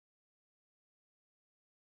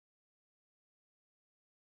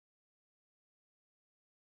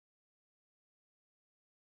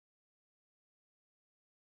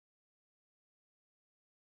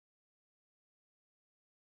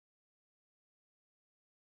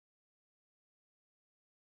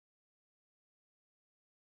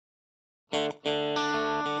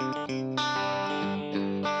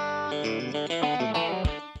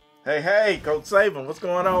Hey, Coach Saban, what's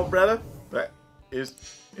going on, brother? It's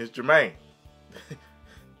Jermaine.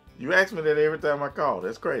 You ask me that every time I call.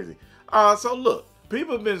 That's crazy. So look,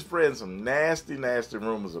 people have been spreading some nasty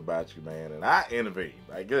rumors about you, man, and I intervened.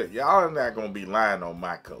 Like, good, y'all are not gonna be lying on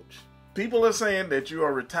my coach. People are saying that you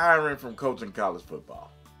are retiring from coaching college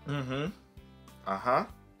football.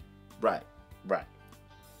 Right.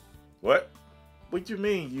 What? What you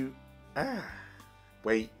mean you?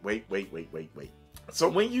 Wait. So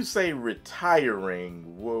when you say retiring,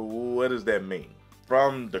 what does that mean?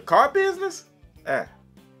 From the car business?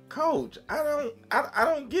 Coach, I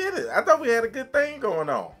don't get it. I thought we had a good thing going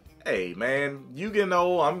on. Hey man, you getting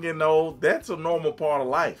old, I'm getting old. That's a normal part of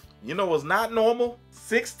life. You know what's not normal?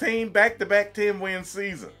 16 back-to-back 10-win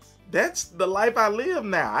seasons. That's the life I live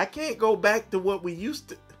now. I can't go back to what we used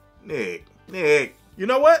to. Nick, you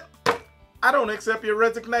know what? I don't accept your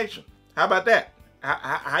resignation. How about that?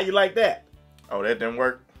 How you like that? Oh, that didn't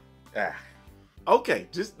work? Okay,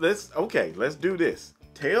 let's do this.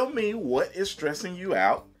 Tell me what is stressing you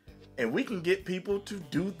out, and we can get people to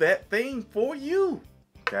do that thing for you.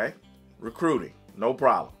 Okay? Recruiting, no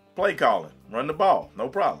problem. Play calling, run the ball, no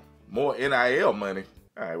problem. More NIL money.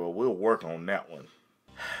 All right, well, we'll work on that one.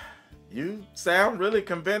 You sound really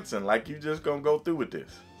convincing, like you just gonna go through with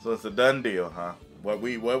this. So it's a done deal, huh? What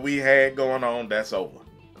we had going on, that's over.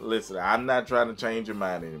 Listen, I'm not trying to change your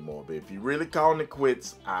mind anymore, but if you really calling it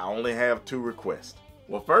quits, I only have 2 requests.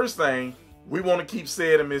 Well, first thing, we want to keep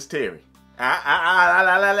Sid and Miss Terry.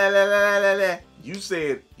 You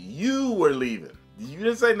said you were leaving. You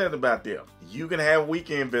didn't say nothing about them. You can have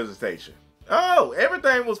weekend visitation. Oh,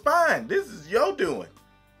 everything was fine. This is your doing.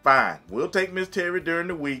 Fine. We'll take Miss Terry during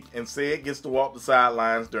the week, and Sid gets to walk the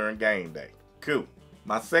sidelines during game day. Cool.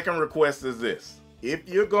 My second request is this. If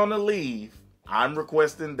you're gonna leave, I'm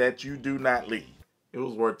requesting that you do not leave. It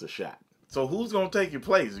was worth a shot. So who's gonna take your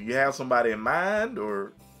place? Do you have somebody in mind,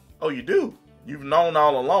 or? Oh, you do? You've known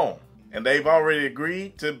all along, and they've already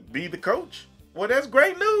agreed to be the coach? Well, that's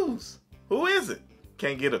great news. Who is it?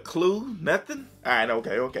 Can't get a clue? Nothing? All right,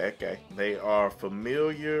 okay. They are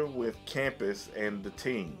familiar with campus and the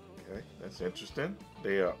team. Okay, that's interesting.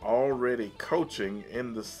 They are already coaching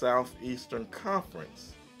in the Southeastern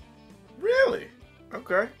Conference. Really?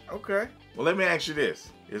 Okay. Well, let me ask you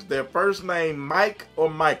this. Is their first name Mike or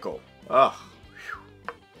Michael? Yeah,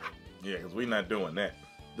 because we're not doing that.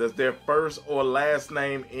 Does their first or last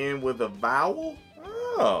name end with a vowel?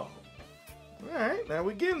 Oh. All right, now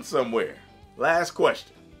we're getting somewhere. Last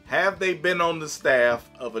question. Have they been on the staff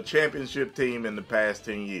of a championship team in the past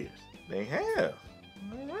 10 years? They have.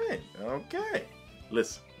 All right, okay.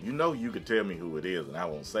 Listen, you know you could tell me who it is and I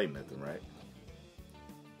won't say nothing, right?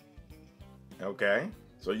 Okay,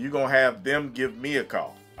 so you're going to have them give me a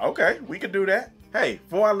call. Okay, we can do that. Hey,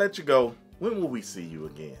 before I let you go, when will we see you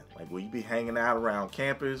again? Like, will you be hanging out around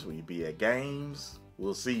campus? Will you be at games?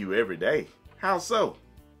 We'll see you every day. How so?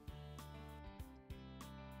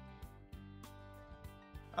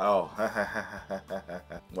 Oh,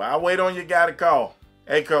 well, I'll wait on your guy to call.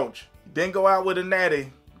 Hey, Coach, you didn't go out with a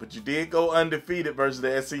natty, but you did go undefeated versus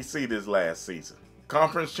the SEC this last season.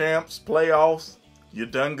 Conference champs, playoffs, you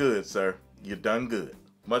done good, sir. You done good.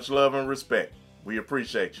 Much love and respect. We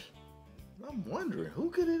appreciate you. I'm wondering, who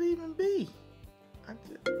could it even be?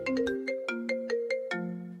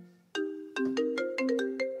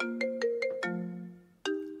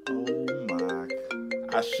 Oh my,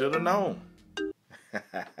 I should have known.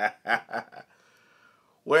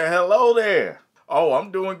 Well, hello there. Oh,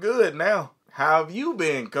 I'm doing good now. How have you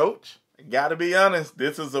been, Coach? Gotta be honest,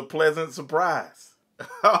 this is a pleasant surprise.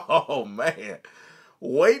 Oh man.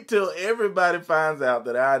 Wait till everybody finds out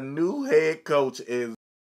that our new head coach is